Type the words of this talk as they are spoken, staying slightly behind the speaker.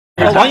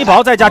王一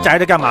宝在家宅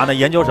着干嘛呢？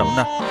研究什么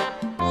呢？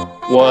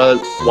我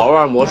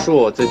玩魔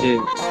术，最近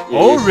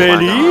哦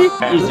 ，really？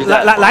 一直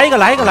在来一个！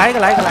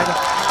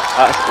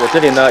啊！我这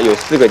里呢有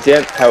4个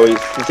尖，还有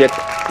4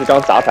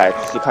张杂牌，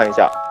仔细看一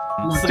下。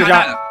 4个尖是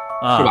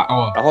吧？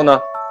哦。然后呢，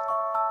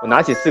我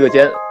拿起4个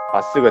尖，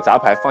把4个杂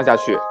牌放下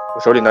去。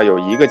我手里呢有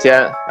1个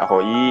尖，然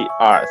后1、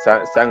2、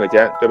3个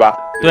尖，对吧？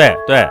对。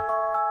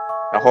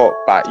然后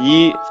把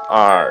1、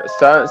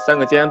2、3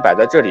个尖摆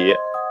在这里。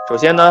首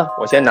先呢，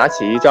我先拿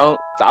起一张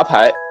杂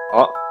牌，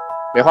好，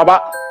梅花8，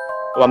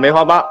我把梅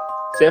花8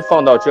先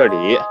放到这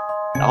里，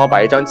然后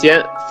把一张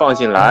尖放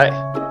进来，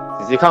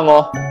仔细看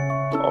哦，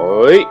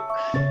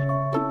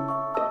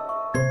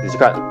仔细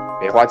看，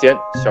梅花尖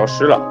消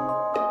失了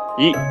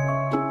，1、2、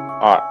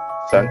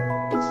3、4，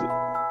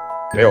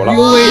没有了，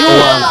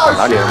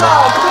哪里了呢？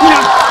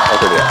到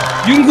这里，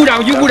云鼓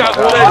掌。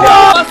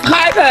What's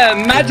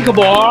happen? Magic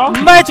ball.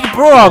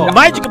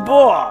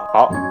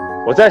 好，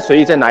我随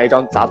意再拿一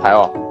张杂牌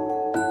哦，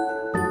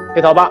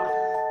黑桃8，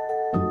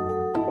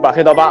我把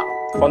黑桃8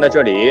放在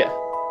这里。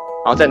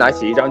 然后再拿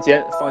起一张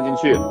尖放进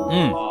去，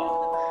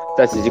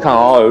再仔细看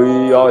哦，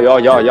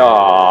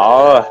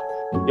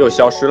又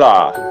消失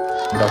了，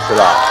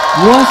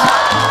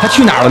他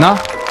去哪儿了呢？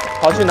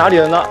跑去哪里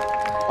了呢？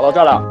跑到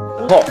这儿了。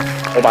然后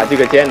我把这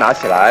个尖拿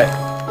起来，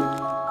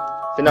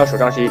现在我手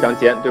上是一张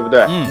尖，对不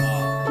对？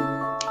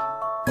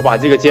我把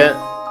这个尖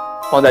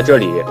放在这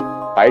里，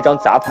把一张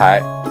杂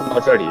牌放到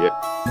这里，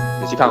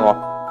仔细看哦，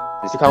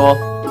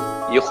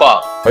一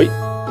晃，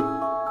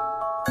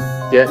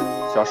尖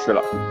消失了。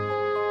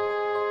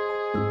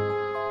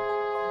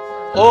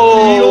 我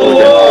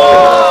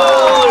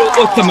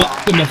怎么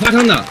发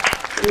生的？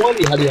我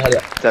厉害！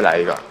再来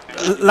一个，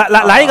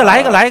来一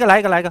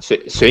个，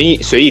随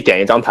意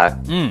点一张牌，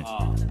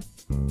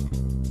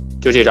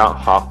就这张，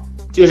好，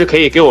这个是可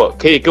以给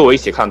我一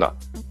起看的，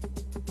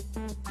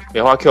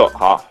梅花 Q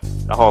好，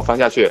然后翻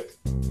下去，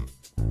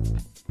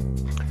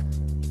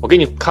我给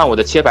你看我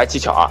的切牌技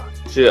巧啊，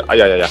是哎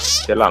呀，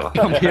切烂了，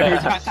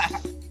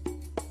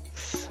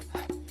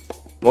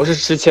魔术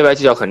师切牌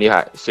技巧很厉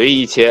害，随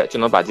意一切就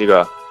能把这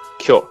个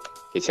Q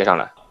给切上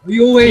来。哎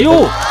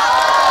呦！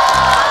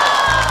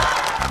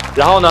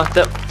然后呢，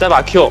再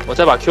把 Q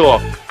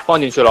放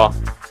进去了，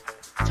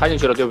插进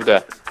去了，对不对？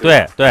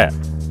对。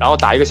然后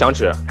打一个响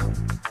指，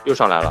又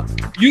上来了。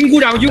云鼓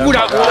掌！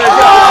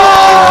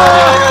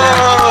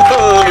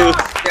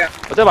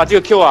我再把这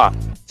个 Q 啊，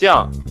这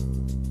样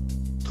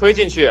推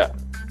进去，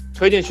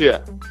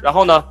然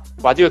后呢，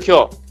把这个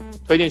Q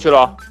推进去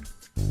了，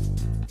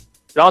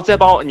然后再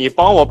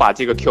帮我把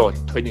这个 Q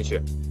推进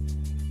去。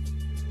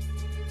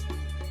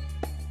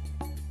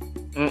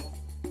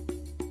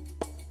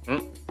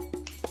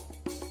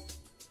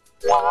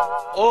 哇！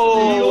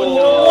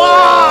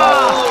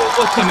我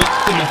怎么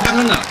发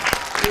生的？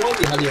我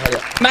厉害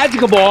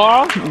！Magic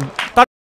ball。